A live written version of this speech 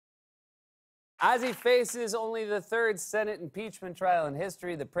As he faces only the third Senate impeachment trial in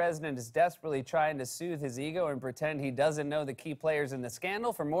history, the president is desperately trying to soothe his ego and pretend he doesn't know the key players in the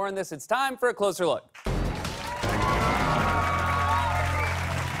scandal. For more on this, it's time for a closer look.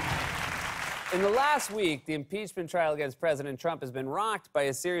 In the last week, the impeachment trial against President Trump has been rocked by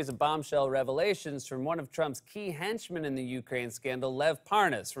a series of bombshell revelations from one of Trump's key henchmen in the Ukraine scandal, Lev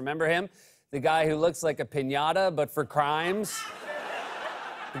Parnas. Remember him? The guy who looks like a piñata, but for crimes?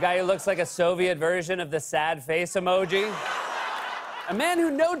 The guy who looks like a Soviet version of the sad face emoji? A man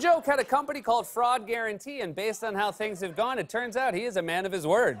who, no joke, had a company called Fraud Guarantee, and based on how things have gone, it turns out he is a man of his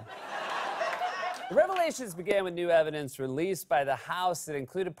word. The revelations began with new evidence released by the House that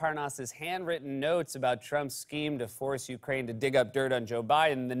included Parnas's handwritten notes about Trump's scheme to force Ukraine to dig up dirt on Joe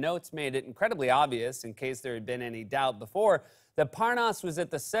Biden. The notes made it incredibly obvious, in case there had been any doubt before, that Parnas was at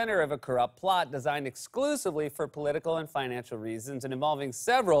the center of a corrupt plot designed exclusively for political and financial reasons and involving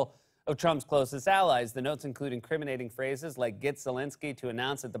several of Trump's closest allies. The notes include incriminating phrases like "get Zelensky to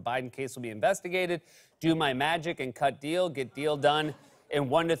announce that the Biden case will be investigated," "do my magic and cut deal, get deal done in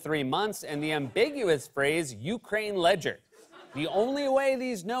 1 to 3 months," and the ambiguous phrase "Ukraine ledger." The only way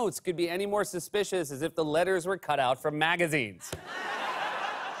these notes could be any more suspicious is if the letters were cut out from magazines.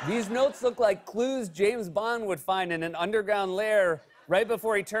 These notes look like clues James Bond would find in an underground lair right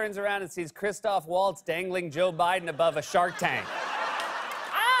before he turns around and sees Christoph Waltz dangling Joe Biden above a shark tank.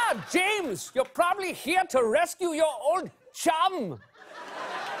 "Ah, James, you're probably here to rescue your old chum."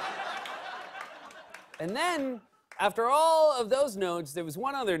 And then, after all of those notes, there was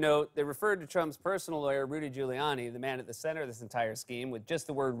one other note that referred to Trump's personal lawyer, Rudy Giuliani, the man at the center of this entire scheme, with just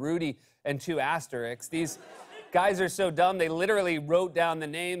the word Rudy and 2 asterisks. These guys are so dumb, they literally wrote down the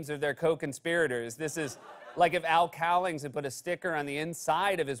names of their co-conspirators. This is like if Al Cowlings had put a sticker on the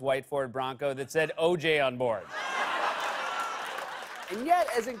inside of his white Ford Bronco that said OJ on board. And yet,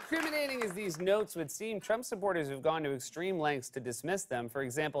 as incriminating as these notes would seem, Trump supporters have gone to extreme lengths to dismiss them. For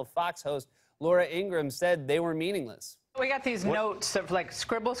example, Fox host Laura Ingraham said they were meaningless. We got these notes of like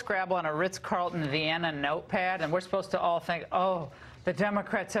scribble-scrabble on a Ritz-Carlton Vienna notepad, and we're supposed to all think, oh, the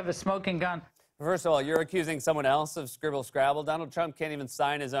Democrats have a smoking gun. First of all, you're accusing someone else of scribble-scrabble. Donald Trump can't even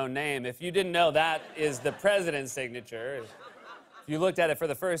sign his own name. If you didn't know, that is the president's signature. If you looked at it for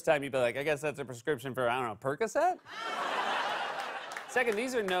the first time, you'd be like, I guess that's a prescription for, I don't know, Percocet? Second,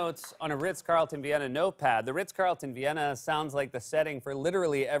 these are notes on a Ritz-Carlton Vienna notepad. The Ritz-Carlton Vienna sounds like the setting for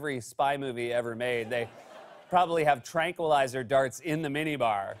literally every spy movie ever made. They probably have tranquilizer darts in the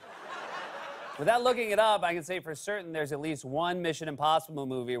minibar. Without looking it up, I can say for certain there's at least one Mission Impossible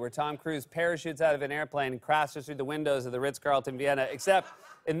movie where Tom Cruise parachutes out of an airplane and crashes through the windows of the Ritz-Carlton Vienna, except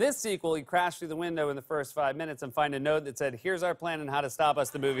in this sequel, he crashed through the window in the first 5 minutes and find a note that said, "Here's our plan on how to stop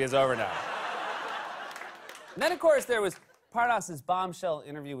us. The movie is over now." And then, of course, there was Parnas's bombshell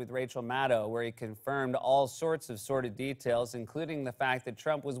interview with Rachel Maddow, where he confirmed all sorts of sordid details, including the fact that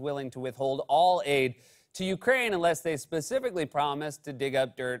Trump was willing to withhold all aid to Ukraine unless they specifically promised to dig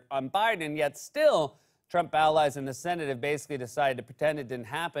up dirt on Biden. Yet still, Trump allies in the Senate have basically decided to pretend it didn't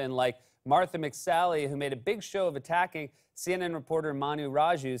happen, like Martha McSally, who made a big show of attacking CNN reporter Manu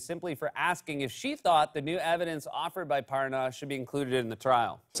Raju simply for asking if she thought the new evidence offered by Parnas should be included in the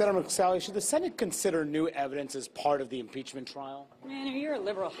trial. Senator McSally, should the Senate consider new evidence as part of the impeachment trial? Man, you're a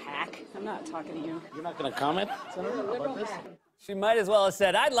liberal hack. I'm not talking to you. You're not going to comment, Senator, about this? She might as well have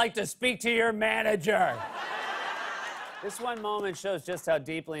said, "I'd like to speak to your manager." This one moment shows just how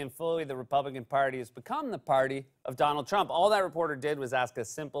deeply and fully the Republican Party has become the party of Donald Trump. All that reporter did was ask a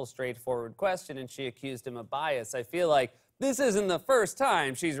simple, straightforward question, and she accused him of bias. I feel like this isn't the first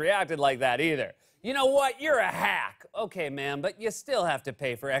time she's reacted like that either. "You know what? You're a hack." "Okay, ma'am, but you still have to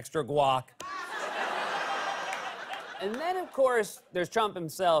pay for extra guac." And then, of course, there's Trump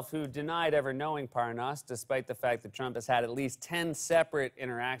himself, who denied ever knowing Parnas, despite the fact that Trump has had at least 10 separate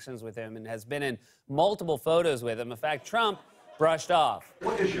interactions with him and has been in multiple photos with him. In fact, Trump brushed off.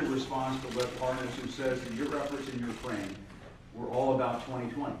 What is your response to Lev Parnas, who says that your efforts in Ukraine were all about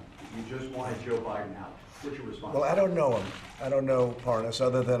 2020? You just wanted Joe Biden out. What's your response? Well, I don't know him. I don't know Parnas,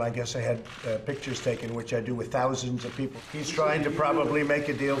 other than I guess I had pictures taken, which I do with thousands of people. He's trying to probably make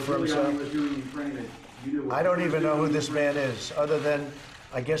a deal for himself. I don't even know who this man is, other than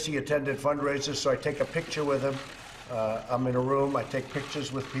I guess he attended fundraisers, so I take a picture with him. I'm in a room, I take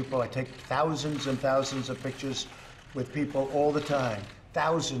pictures with people. I take thousands and thousands of pictures with people all the time,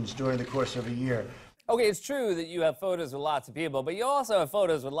 thousands during the course of a year. Okay, it's true that you have photos with lots of people, but you also have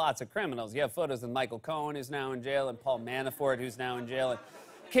photos with lots of criminals. You have photos with Michael Cohen, who's now in jail, and Paul Manafort, who's now in jail, and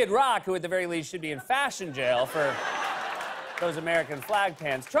Kid Rock, who at the very least should be in fashion jail for those American flag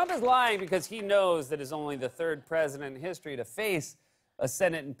pants. Trump is lying because he knows that is only the third president in history to face a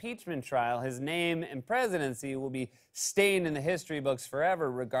Senate impeachment trial, his name and presidency will be stained in the history books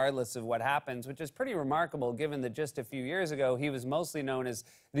forever, regardless of what happens, which is pretty remarkable given that just a few years ago, he was mostly known as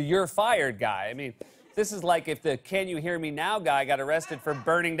the "you're fired" guy. I mean, this is like if the "can you hear me now" guy got arrested for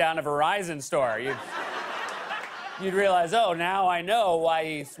burning down a Verizon store. You'd realize, oh, now I know why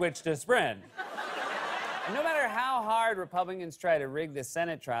he switched to Sprint. No matter how hard Republicans try to rig the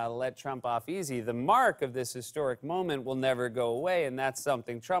Senate trial to let Trump off easy, the mark of this historic moment will never go away, and that's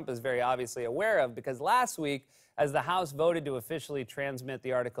something Trump is very obviously aware of, because last week, as the House voted to officially transmit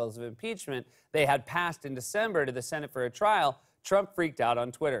the articles of impeachment they had passed in December to the Senate for a trial, Trump freaked out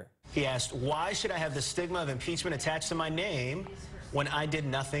on Twitter. He asked, why should I have the stigma of impeachment attached to my name when I did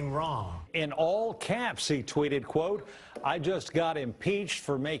nothing wrong? In all caps, he tweeted, quote, "I just got impeached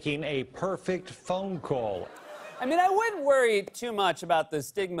for making a perfect phone call." I mean, I wouldn't worry too much about the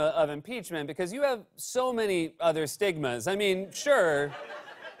stigma of impeachment because you have so many other stigmas. I mean, sure,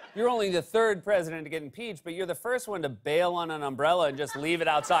 you're only the third president to get impeached, but you're the first one to bail on an umbrella and just leave it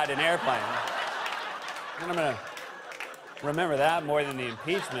outside an airplane. And I'm going to remember that more than the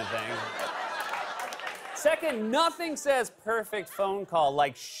impeachment thing. Second, nothing says perfect phone call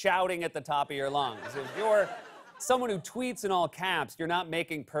like shouting at the top of your lungs. If you're someone who tweets in all caps, you're not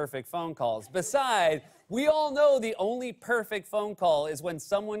making perfect phone calls. Besides, we all know the only perfect phone call is when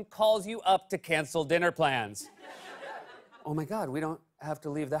someone calls you up to cancel dinner plans. Oh my God, we don't have to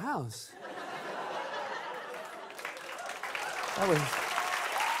leave the house. That was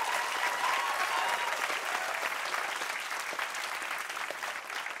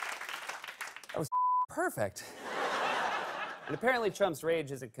perfect. And apparently Trump's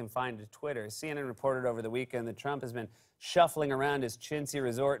rage isn't confined to Twitter. CNN reported over the weekend that Trump has been shuffling around his chintzy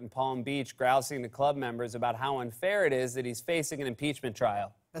resort in Palm Beach, grousing to club members about how unfair it is that he's facing an impeachment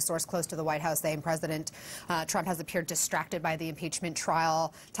trial. A source close to the White House saying President Trump has appeared distracted by the impeachment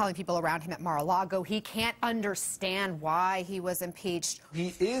trial, telling people around him at Mar-a-Lago he can't understand why he was impeached.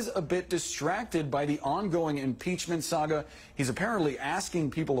 He is a bit distracted by the ongoing impeachment saga. He's apparently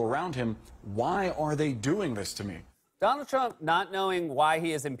asking people around him, why are they doing this to me? Donald Trump not knowing why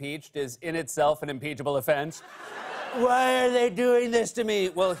he is impeached is in itself an impeachable offense. Why are they doing this to me?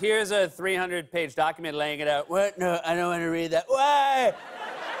 Well, here's a 300-page document laying it out. What? No, I don't want to read that. Why?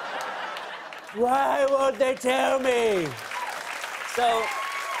 Why won't they tell me? So,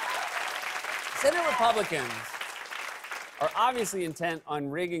 Senate Republicans are obviously intent on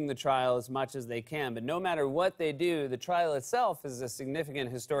rigging the trial as much as they can, but no matter what they do, the trial itself is a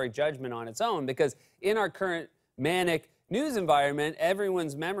significant historic judgment on its own, because in our current manic news environment,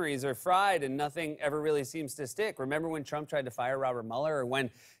 everyone's memories are fried and nothing ever really seems to stick. Remember when Trump tried to fire Robert Mueller, or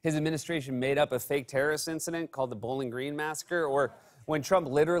when his administration made up a fake terrorist incident called the Bowling Green Massacre, or when Trump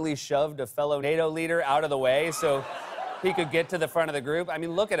literally shoved a fellow NATO leader out of the way so he could get to the front of the group? I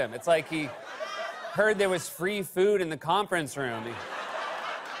mean, look at him. It's like he heard there was free food in the conference room.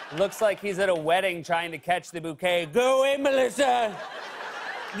 He looks like he's at a wedding trying to catch the bouquet. Go away, Melissa.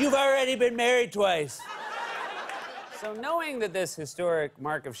 You've already been married twice. So knowing that this historic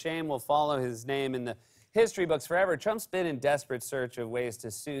mark of shame will follow his name in the history books forever, Trump's been in desperate search of ways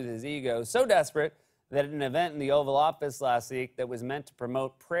to soothe his ego. So desperate that at an event in the Oval Office last week that was meant to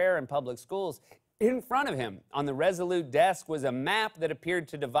promote prayer in public schools, in front of him on the Resolute desk was a map that appeared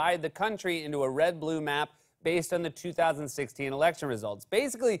to divide the country into a red-blue map based on the 2016 election results.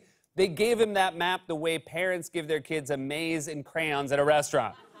 Basically, they gave him that map the way parents give their kids a maze and crayons at a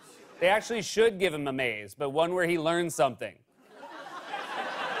restaurant. They actually should give him a maze, but one where he learns something.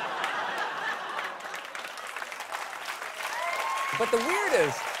 But the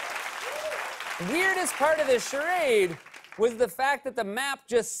weirdest part of this charade was the fact that the map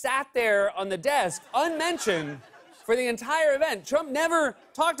just sat there on the desk, unmentioned, for the entire event. Trump never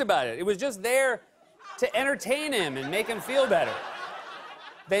talked about it. It was just there to entertain him and make him feel better.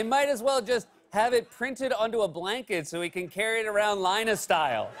 They might as well just have it printed onto a blanket so he can carry it around Lina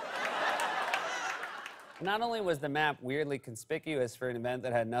style. Not only was the map weirdly conspicuous for an event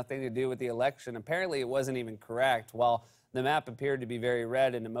that had nothing to do with the election, apparently it wasn't even correct. While the map appeared to be very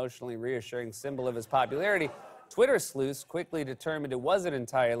red and emotionally reassuring symbol of his popularity, Twitter sleuths quickly determined it wasn't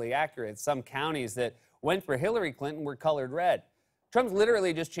entirely accurate. Some counties that went for Hillary Clinton were colored red. Trump's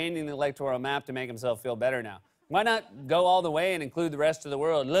literally just changing the electoral map to make himself feel better now. Why not go all the way and include the rest of the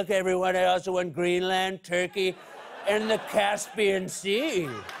world? Look, everyone, I also won Greenland, Turkey, and the Caspian Sea.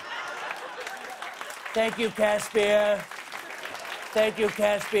 Thank you, Caspia. Thank you,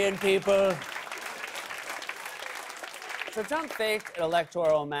 Caspian people. So Trump faked an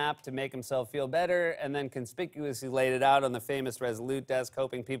electoral map to make himself feel better and then conspicuously laid it out on the famous Resolute desk,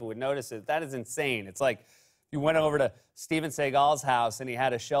 hoping people would notice it. That is insane. It's like You went over to Steven Seagal's house and he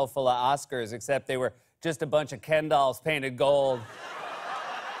had a shelf full of Oscars, except they were just a bunch of Ken dolls painted gold.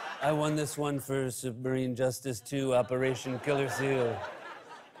 I won this one for Submarine Justice 2, Operation Killer Seal.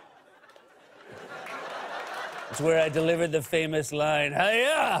 It's where I delivered the famous line,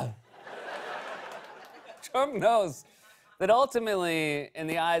 "Hi-ya!" Trump knows that ultimately, in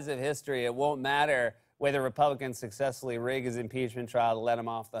the eyes of history, it won't matter whether Republicans successfully rig his impeachment trial to let him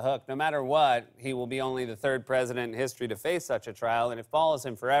off the hook. No matter what, he will be only the third president in history to face such a trial, and it follows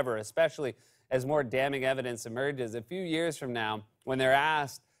him forever, especially as more damning evidence emerges. A few years from now, when they're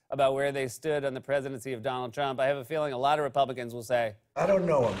asked about where they stood on the presidency of Donald Trump, I have a feeling a lot of Republicans will say, I don't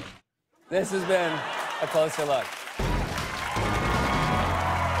know him. This has been a closer look.